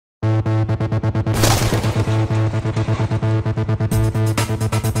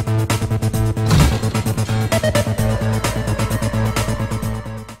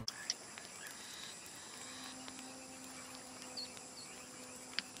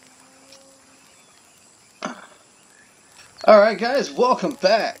Alright guys, welcome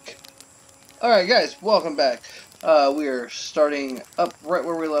back. We are starting up right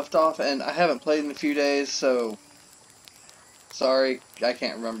where we left off, and I haven't played in a few days, so sorry, I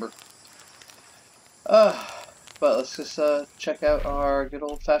can't remember. But let's just check out our good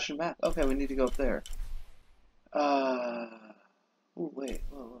old-fashioned map. Okay, we need to go up there. Ooh, wait,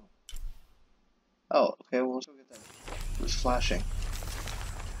 whoa. Oh, okay, well, let's go get that. It was flashing.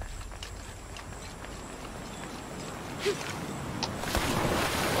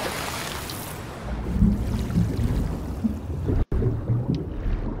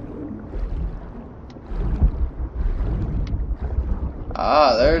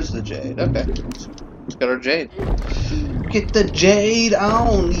 Ah, there's the jade. Okay, let's get our jade. Get the jade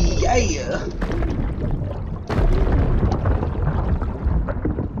on, yeah!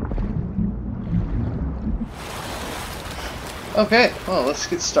 Okay, well, let's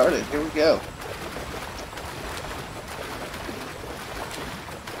get started. Here we go.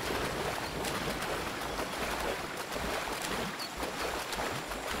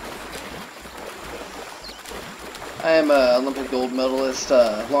 I am an Olympic gold medalist,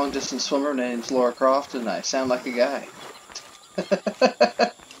 long-distance swimmer named Laura Croft, and I sound like a guy.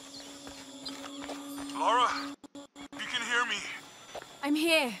 Laura, you can hear me. I'm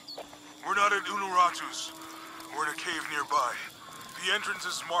here. We're not at E22. We're in a cave nearby. The entrance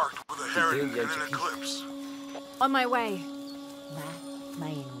is marked with a heron and an eclipse. On my way.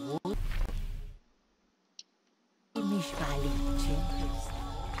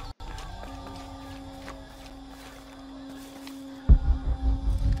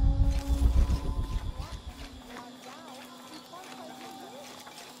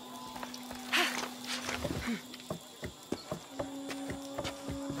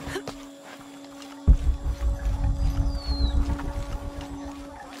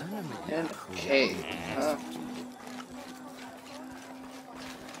 And cave, huh?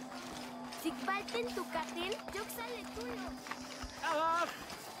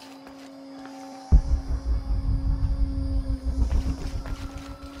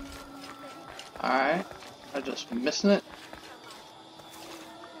 Alright, I'm just missing it.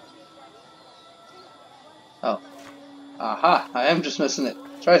 Oh. Aha, I am just missing it.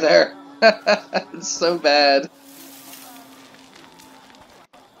 It's right there. It's so bad.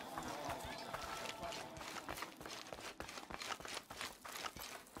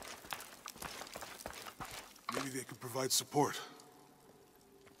 Maybe they could provide support.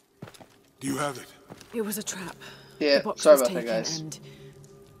 Do you have it? It was a trap. Yeah, the box sorry was about taken that, guys. And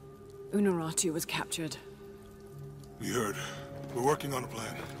E22 was captured. We heard. We're working on a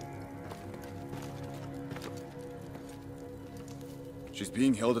plan. She's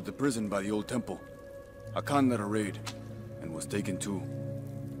being held at the prison by the old temple. Hakan led a raid, and was taken too.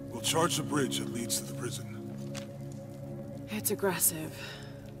 We'll charge the bridge that leads to the prison. It's aggressive.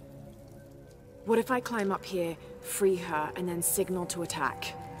 What if I climb up here, free her, and then signal to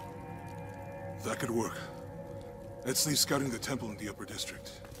attack? That could work. Let's leave scouting the temple in the upper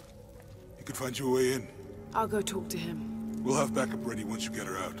district. He could find you a way in. I'll go talk to him. We'll have backup ready once you get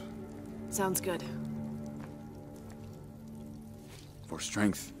her out. Sounds good. For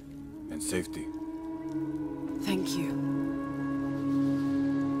strength and safety. Thank you.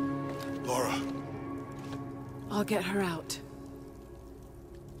 Laura. I'll get her out.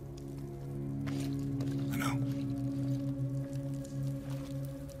 I know.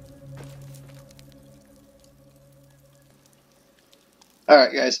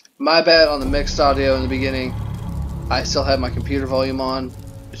 Alright guys, my bad on the mixed audio in the beginning. I still have my computer volume on.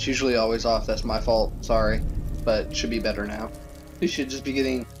 It's usually always off, that's my fault, sorry. But it should be better now. You should just be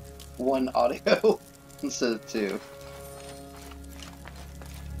getting one audio instead of two.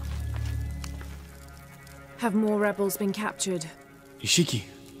 Have more rebels been captured? Ishiki,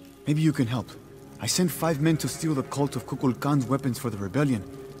 maybe you can help. I sent 5 men to steal the cult of Kukulkan's weapons for the rebellion,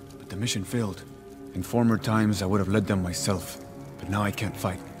 but the mission failed. In former times, I would have led them myself. But now I can't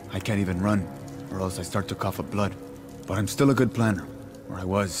fight. I can't even run, or else I start to cough up blood. But I'm still a good planner, or I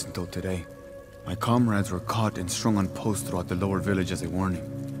was until today. My comrades were caught and strung on posts throughout the lower village as a warning.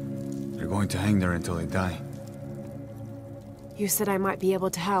 They're going to hang there until they die. You said I might be able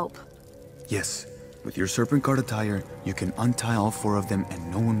to help. Yes, with your Serpant guard attire, you can untie all 4 of them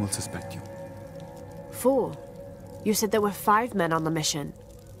and no one will suspect you. 4? You said there were 5 men on the mission.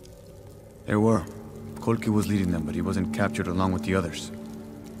 There were. Kolki was leading them, but he wasn't captured along with the others.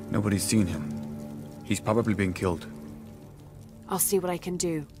 Nobody's seen him. He's probably been killed. I'll see what I can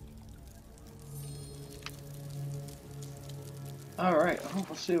do. Alright, oh,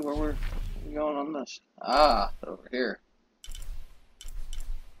 let's see where we're going on this. Ah, over here.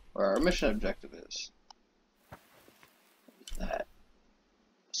 Where our mission objective is.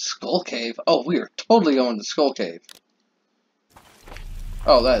 Skull Cave? Oh, we are totally going to Skull Cave.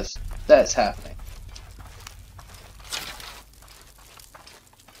 Oh, that's happening.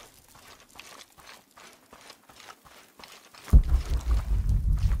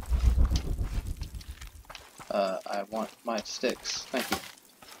 I want my sticks. Thank you.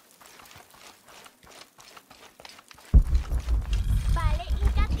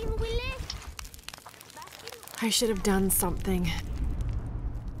 I should have done something.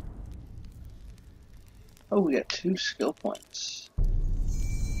 Oh, we got 2 skill points.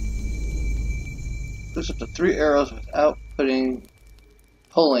 Goes up to 3 arrows without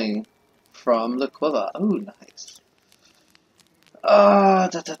pulling from the quiver. Oh, nice.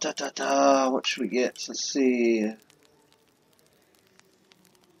 What should we get? Let's see.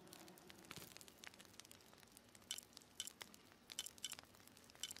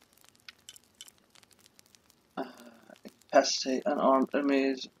 Incapacitate unarmed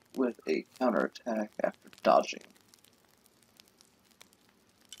enemies with a counterattack after dodging.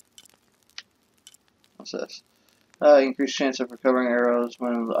 What's this? Increased chance of recovering arrows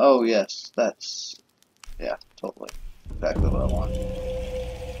when... Oh, yes. That's... Yeah, totally. Exactly what I want.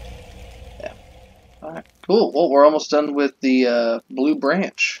 Yeah. Alright, cool. Well, we're almost done with the blue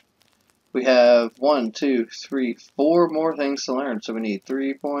branch. We have 1, 2, 3, 4 more things to learn. So we need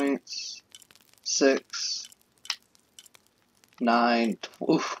 3 points, 6, 9,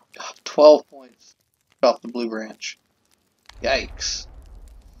 12 points off the blue branch. Yikes.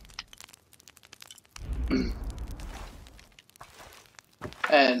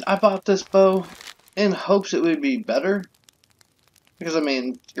 And I bought this bow in hopes it would be better. Because, I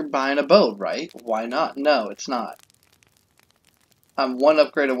mean, you're buying a bow, right? Why not? No, it's not. I'm 1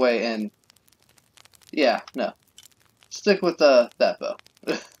 upgrade away, and yeah, no. Stick with that bow.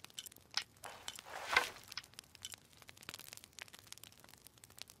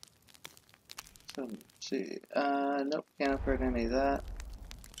 So, let's see. Nope, can't upgrade any of that.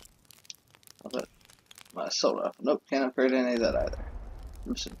 I'll let my soda up. Nope, can't upgrade any of that either.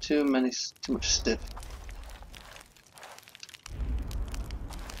 I'm missing too much stiff.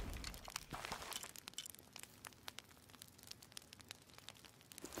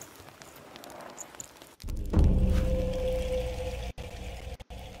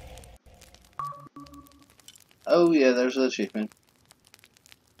 Oh yeah, there's the achievement.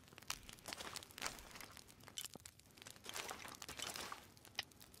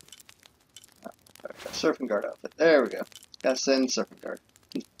 Surfing guard outfit. There we go. Gotta send surfing guard.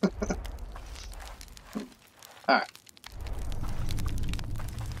 Alright.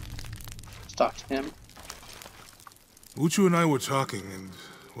 Let's talk to him. E22 and I were talking, and,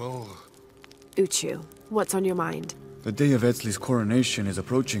 well... E22, what's on your mind? The day of Etzli's coronation is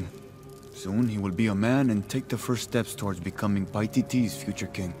approaching. Soon he will be a man and take the first steps towards becoming Paititi's future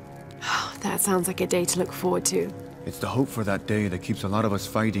king. That sounds like a day to look forward to. It's the hope for that day that keeps a lot of us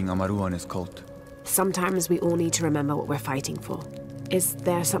fighting Amaru and his cult. Sometimes we all need to remember what we're fighting for. Is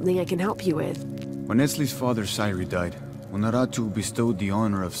there something I can help you with? When Etzli's father Sairi died, Unaratu bestowed the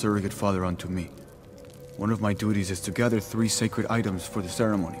honor of surrogate father onto me. One of my duties is to gather 3 sacred items for the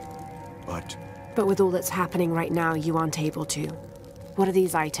ceremony. But with all that's happening right now, you aren't able to. What are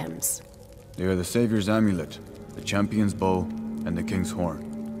these items? They are the Savior's amulet, the champion's bow, and the king's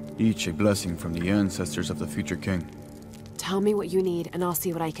horn. Each a blessing from the ancestors of the future king. Tell me what you need, and I'll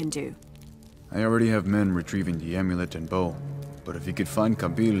see what I can do. I already have men retrieving the amulet and bow, but if you could find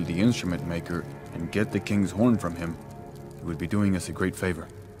Kabil, the instrument maker, and get the king's horn from him, he would be doing us a great favor.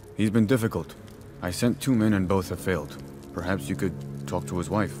 He's been difficult. I sent 2 men and both have failed. Perhaps you could talk to his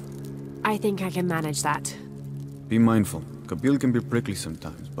wife. I think I can manage that. Be mindful. Kabil can be prickly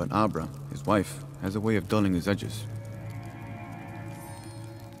sometimes, but Abra, his wife, has a way of dulling his edges.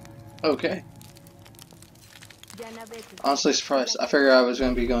 Okay. Honestly surprised. I figured I was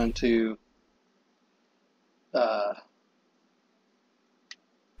going to be going to... there.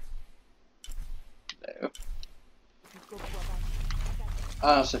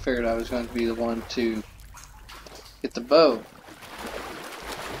 I honestly figured I was going to be the one to get the bow.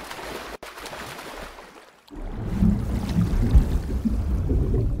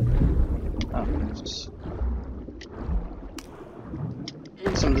 Oh, just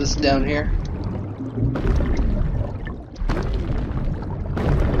some of this down here.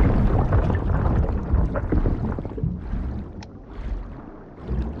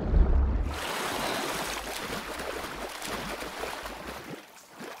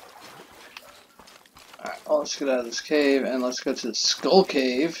 Let's get out of this cave and let's go to the Skull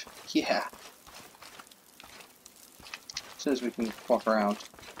Cave. Yeah. As soon as we can walk around.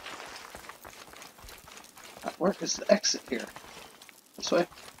 Where is the exit here? This way?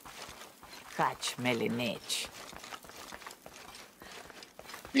 fach melinech.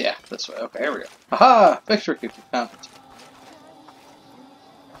 Yeah, this way. Okay, here we go. Aha! Victory! Found it.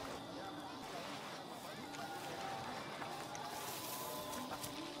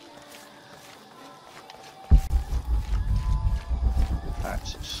 Alright,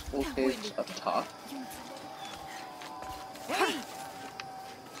 so school caves up top.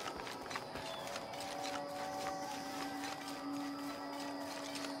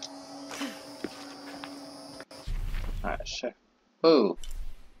 Alright, sure. Whoa.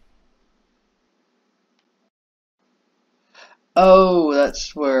 Oh,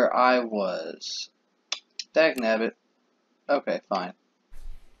 that's where I was. Dagnabbit. Okay, fine.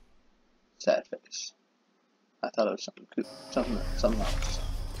 Sad face. I thought it was something else.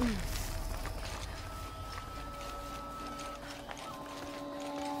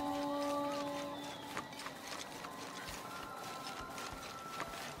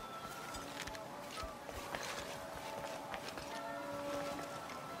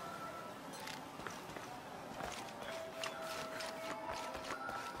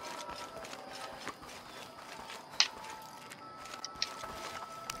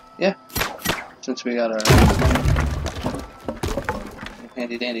 Yeah, since we got our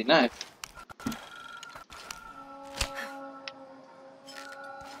handy dandy knife.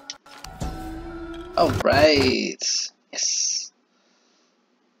 Oh, right. Yes.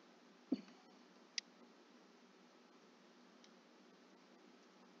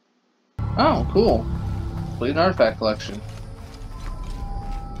 Oh, cool. Complete an artifact collection.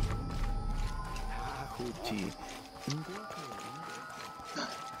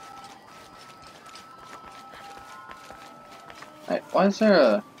 Alright, why is there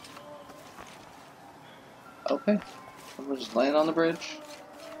a... Okay. We're just laying on the bridge.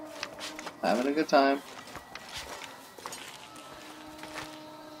 Having a good time.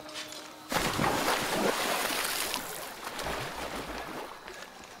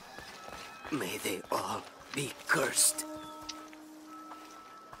 May they all be cursed.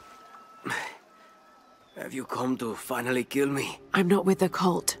 Have you come to finally kill me? I'm not with the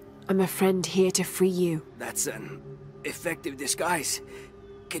cult. I'm a friend here to free you. That's an effective disguise.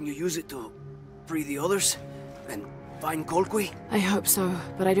 Can you use it to free the others? And find Colqui? I hope so,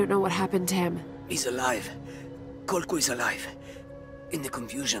 but I don't know what happened to him. He's alive. Colqui's alive. In the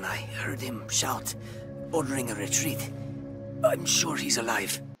confusion, I heard him shout, ordering a retreat. I'm sure he's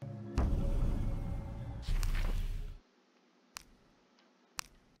alive.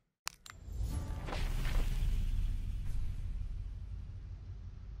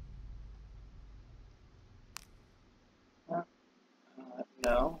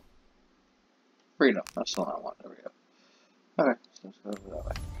 No. Freedom. That's the one I want. There we go. Okay, so let's go over that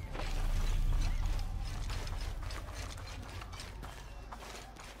way.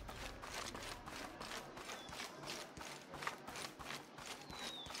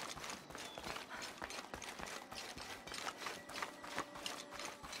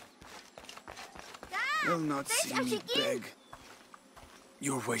 They'll not see me beg.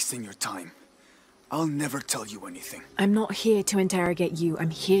 You're wasting your time. I'll never tell you anything. I'm not here to interrogate you. I'm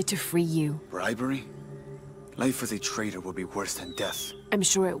here to free you. Bribery? Life as a traitor would be worse than death. I'm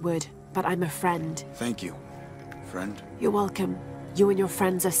sure it would, but I'm a friend. Thank you, friend. You're welcome. You and your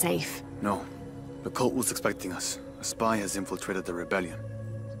friends are safe. No. The cult was expecting us. A spy has infiltrated the rebellion.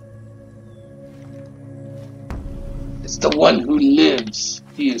 It's the one who lives.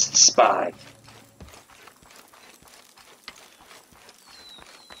 He is the spy.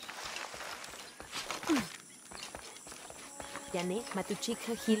 Yane,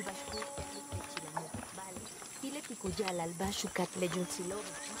 matuchika hilba vale. Pile pikujal alba shukat lejun silov.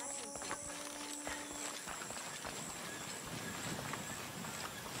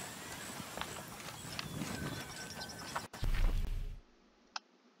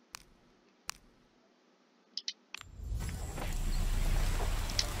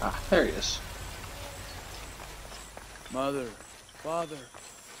 Ah, there he is. Mother, father,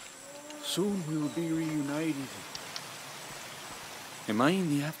 soon we will be reunited. Am I in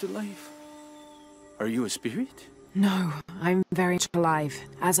the afterlife? Are you a spirit? No, I'm very much alive,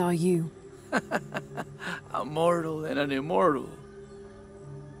 as are you. A mortal and an immortal.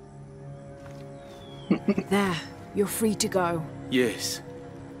 There, you're free to go. Yes,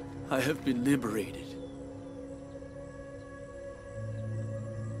 I have been liberated.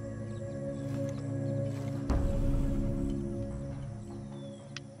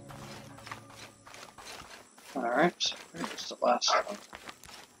 Alright, here's the last one.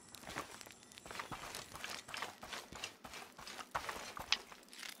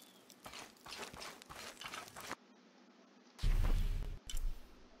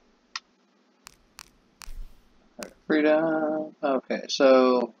 Freedom. Okay,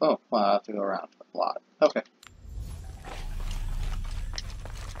 so oh, well, I have to go around a lot. Okay.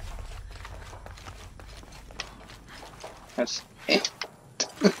 That's it.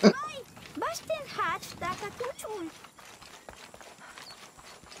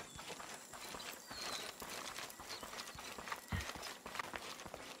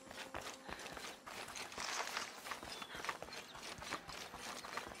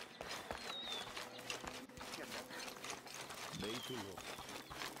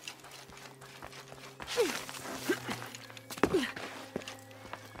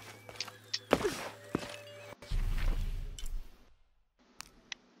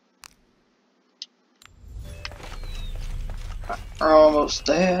 We're almost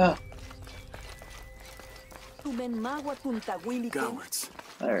there. Cowards.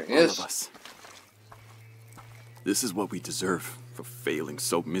 There he All is. of us. This is what we deserve for failing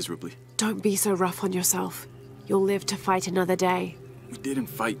so miserably. Don't be so rough on yourself. You'll live to fight another day. We didn't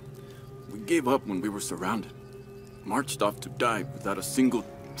fight. We gave up when we were surrounded. Marched off to die without a single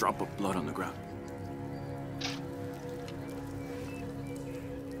drop of blood on the ground.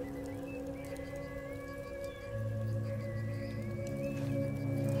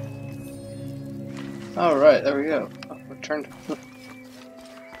 Alright, there we go. Oh, return to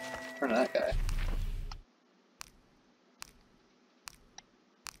that guy.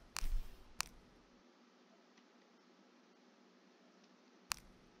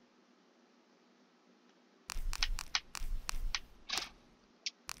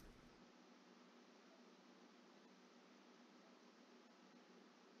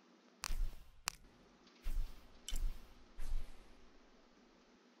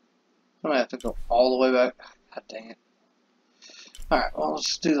 I might have to go all the way back. God dang it. Alright, well,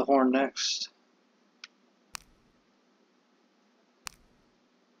 let's do the horn next.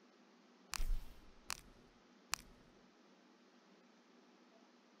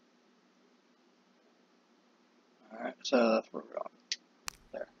 Alright, so that's where we're going.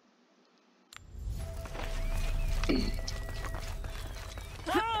 There.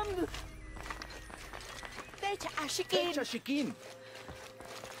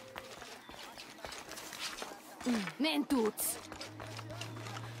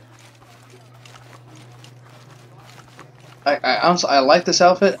 I honestly, I like this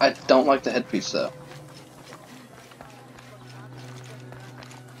outfit. I don't like the headpiece though.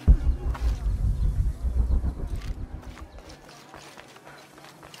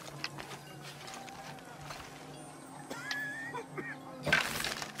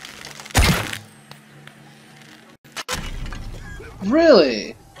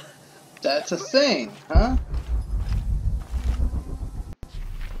 Really? That's a thing, huh?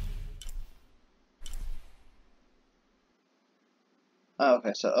 Oh,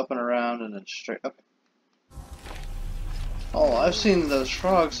 okay, so up and around and then straight. Okay. Oh, I've seen those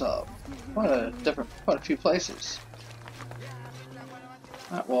frogs up quite a few places.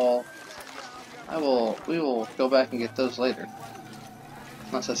 Alright, well, we will go back and get those later.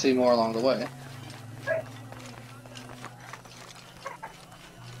 Unless I see more along the way.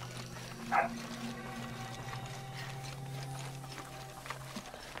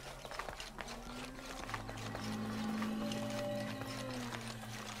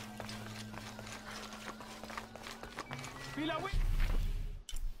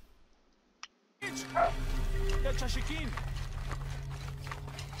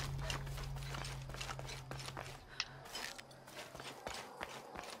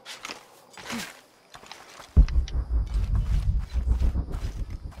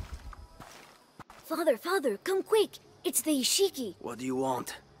 Father, come quick! It's the Ishiki! What do you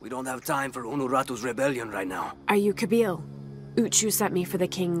want? We don't have time for Unuratu's rebellion right now. Are you Kabil? Uchu sent me for the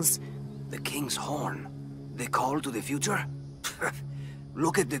king's... The king's horn? The call to the future?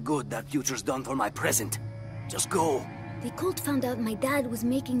 Look at the good that future's done for my present. Just go. The cult found out my dad was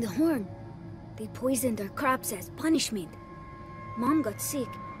making the horn. They poisoned our crops as punishment. Mom got sick.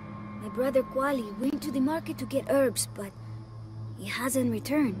 My brother Kwali went to the market to get herbs, but he hasn't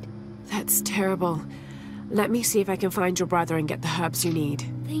returned. That's terrible. Let me see if I can find your brother and get the herbs you need.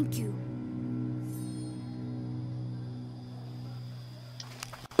 Thank you.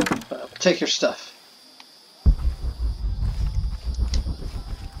 Take your stuff.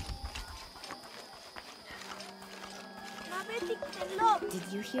 Did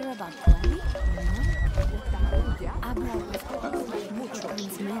you hear about Kwali?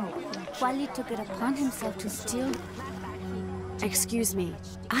 Kwali took it upon himself to steal... Excuse me.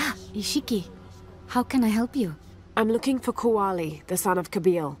 Ah, Ishiki. How can I help you? I'm looking for Kuwali, the son of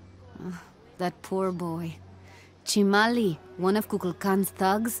Kabil. That poor boy. Chimali, one of Kukulkan's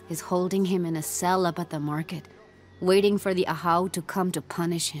thugs, is holding him in a cell up at the market. waiting for the Ahau to come to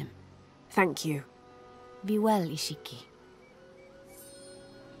punish him. Thank you. Be well, Ishiki.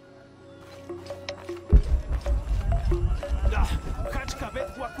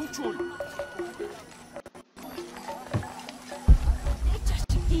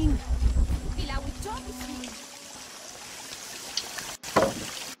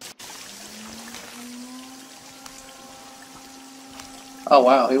 Oh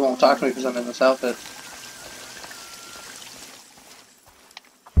wow, he won't talk to me because I'm in this outfit.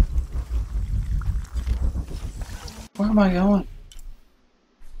 Where am I going?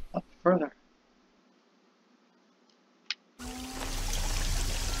 Up further.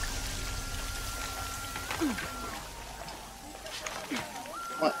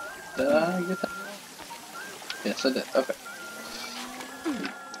 What? Did I get that? Yes, I did. Okay.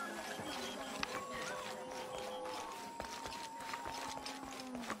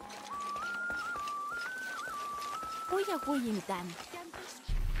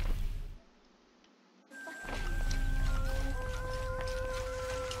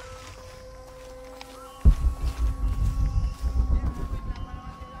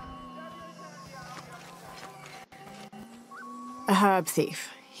 A herb thief.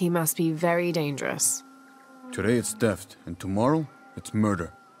 He must be very dangerous. Today it's theft, and tomorrow it's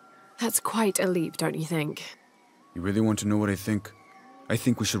murder. That's quite a leap, don't you think? You really want to know what I think? I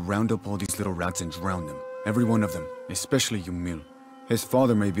think we should round up all these little rats and drown them. Every one of them, especially Yumil. His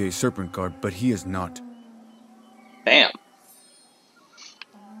father may be a serpent guard, but he is not. Damn.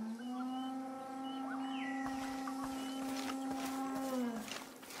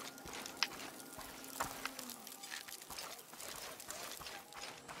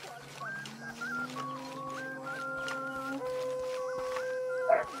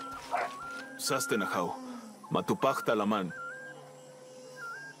 Sastenahau, matupach talaman.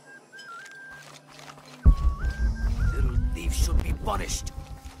 Little thief should be punished.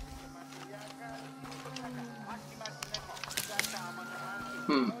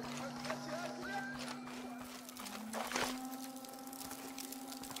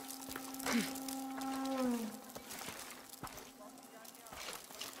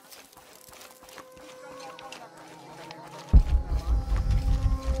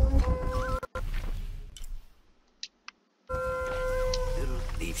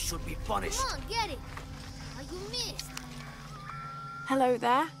 Should be punished. Come on, get it. Are you missed? Hello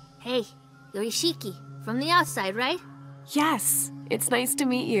there. Hey, you're Ishiki. From the outside, right? Yes, it's nice to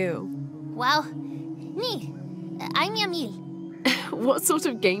meet you. Well, me. I'm Yamil. What sort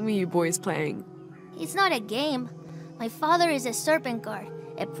of game are you boys playing? It's not a game. My father is a serpent guard,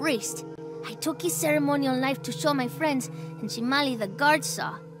 a priest. I took his ceremonial knife to show my friends, and Shimali the guard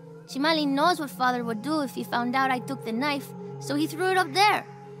saw. Shimali knows what father would do if he found out I took the knife, so he threw it up there.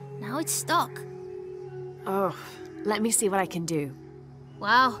 Now it's stuck. Oh, let me see what I can do.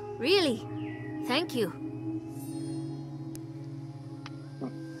 Wow, really? Thank you.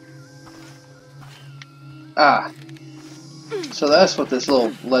 Ah. So that's what this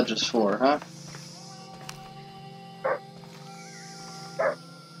little ledge is for, huh?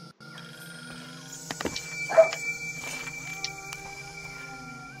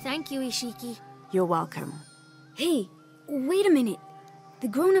 Thank you, Ishiki. You're welcome. Hey, wait a minute. The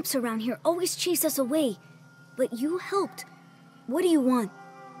grown-ups around here always chase us away. But you helped. What do you want?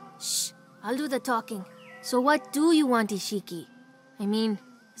 Shh, I'll do the talking. So what do you want, Ishiki? I mean,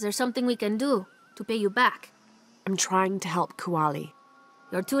 is there something we can do to pay you back? I'm trying to help Kuali.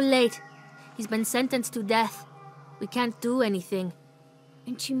 You're too late. He's been sentenced to death. We can't do anything.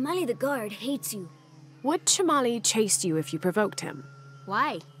 And Chimali the guard hates you. Would Chimali chase you if you provoked him?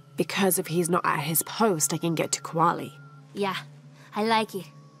 Why? Because if he's not at his post, I can get to Kuali. Yeah, I like it.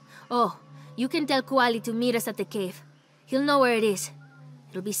 Oh, you can tell Kuali to meet us at the cave. He'll know where it is.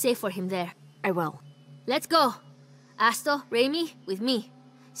 It'll be safe for him there. I will. Let's go. Asto, Raimi, with me.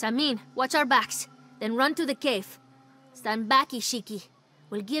 Samin, watch our backs. Then run to the cave. Stand back, Ishiki.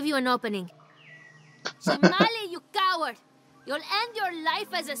 We'll give you an opening. Shimali, you coward! You'll end your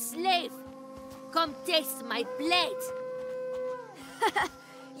life as a slave. Come taste my plate.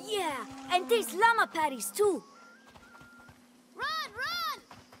 Yeah, and taste llama patties too. Run, run!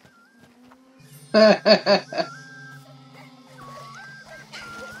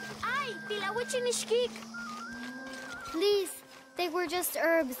 Ay, pilawichinishkik. Please, they were just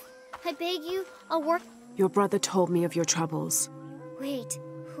herbs. I beg you, I'll work. Your brother told me of your troubles. Wait,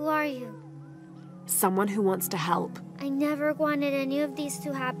 who are you? Someone who wants to help. I never wanted any of these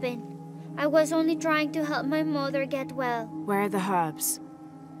to happen. I was only trying to help my mother get well. Where are the herbs?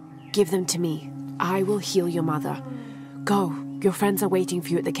 Give them to me. I will heal your mother. Go. Your friends are waiting for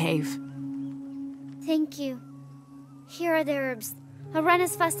you at the cave. Thank you. Here are the herbs. I'll run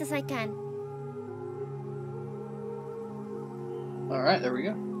as fast as I can. Alright, there we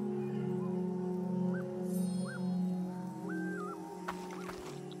go.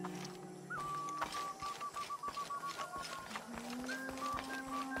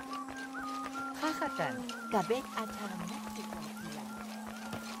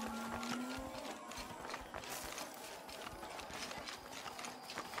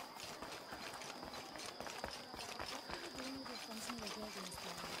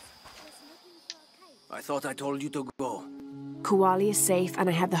 I thought I told you to go. Kuali is safe, and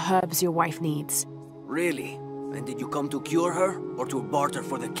I have the herbs your wife needs. Really? And did you come to cure her, or to barter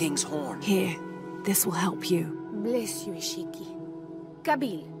for the king's horn? Here, this will help you. Bless you, Ishiki.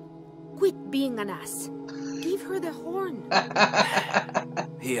 Kabil, quit being an ass. Give her the horn.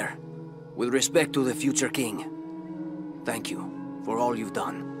 Here, with respect to the future king. Thank you for all you've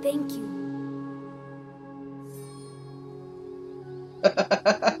done. Thank you.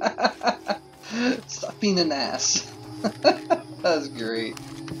 Stop being an ass. That's great.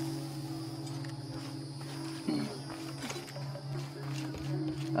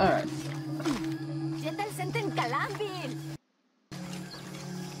 Alright.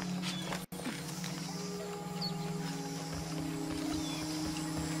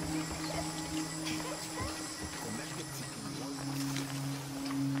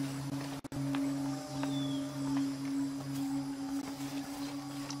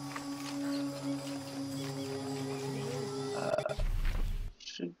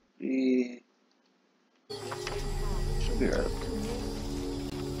 Should be right.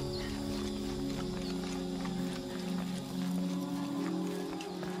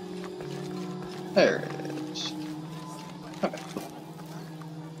 There it is. Okay, cool.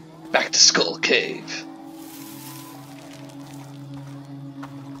 Back to Skull Cave.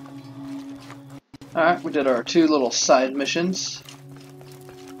 Alright, we did our 2 little side missions.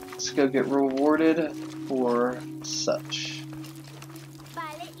 Let's go get rewarded for such.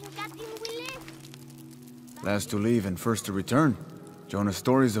 Last to leave and first to return. Jonah's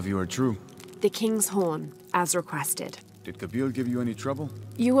stories of you are true. The King's Horn, as requested. Did Kabil give you any trouble?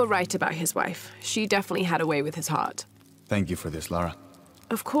 You were right about his wife. She definitely had a way with his heart. Thank you for this, Lara.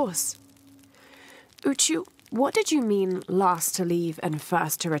 Of course. Uchu, what did you mean last to leave and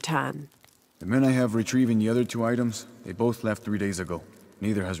first to return? The men I have retrieving the other 2 items, they both left 3 days ago.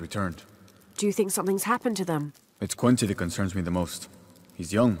 Neither has returned. Do you think something's happened to them? It's Quinty that concerns me the most.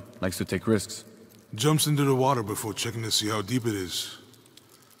 He's young, likes to take risks. Jumps into the water before checking to see how deep it is.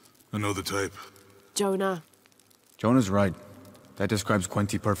 I know the type. Jonah. Jonah's right. That describes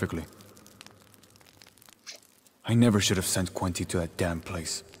Quinty perfectly. I never should have sent Quinty to that damn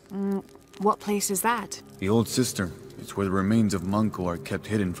place. What place is that? The old cistern. It's where the remains of Manco are kept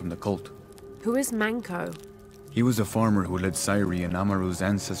hidden from the cult. Who is Manco? He was a farmer who led Sairi and Amaru's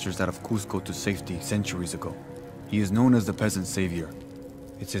ancestors out of Cusco to safety centuries ago. He is known as the peasant savior.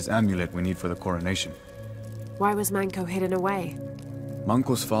 It's his amulet we need for the coronation. Why was Manco hidden away?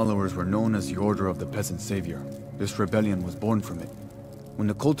 Manco's followers were known as the Order of the Peasant Savior. This rebellion was born from it. When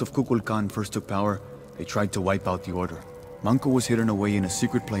the cult of Kukulkan first took power, they tried to wipe out the order. Manco was hidden away in a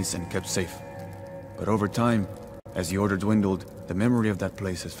secret place and kept safe. But over time, as the order dwindled, the memory of that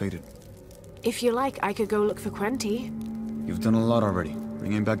place has faded. If you like, I could go look for Quinty. You've done a lot already.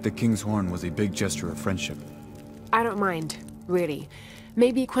 Bringing back the King's Horn was a big gesture of friendship. I don't mind, really.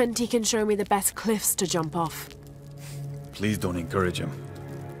 Maybe Quinty can show me the best cliffs to jump off. Please don't encourage him.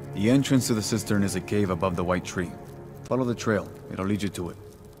 The entrance to the cistern is a cave above the white tree. Follow the trail. It'll lead you to it.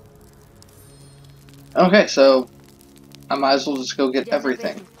 Okay, so I might as well just go get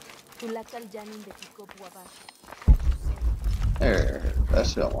everything. There,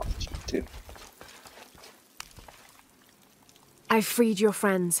 that's what I want to speak to. I've freed your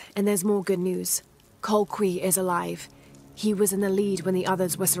friends, and there's more good news. Colqui is alive. He was in the lead when the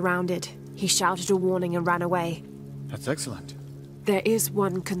others were surrounded. He shouted a warning and ran away. That's excellent. There is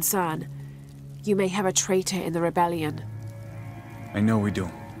one concern. You may have a traitor in the rebellion. I know we do.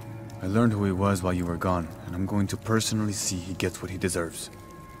 I learned who he was while you were gone, and I'm going to personally see he gets what he deserves.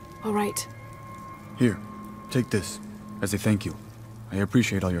 All right. Here, take this, as a thank you. I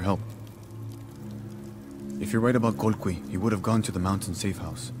appreciate all your help. If you're right about Colqui, he would have gone to the mountain safe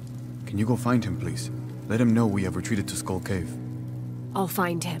house. Can you go find him, please? Let him know we have retreated to Skull Cave. I'll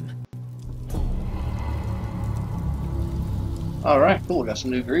find him. Alright, cool. Got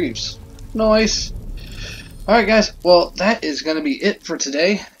some new greaves. Nice. Alright, guys. Well, that is going to be it for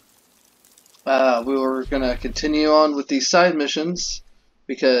today. We were going to continue on with these side missions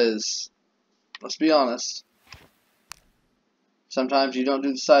because, let's be honest, sometimes you don't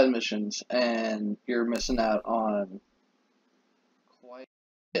do the side missions and you're missing out on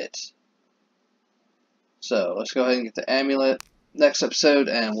So let's go ahead and get the amulet next episode,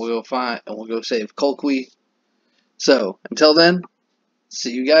 and we'll go save Colqui. So until then,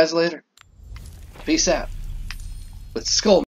 see you guys later. Peace out. With Skull.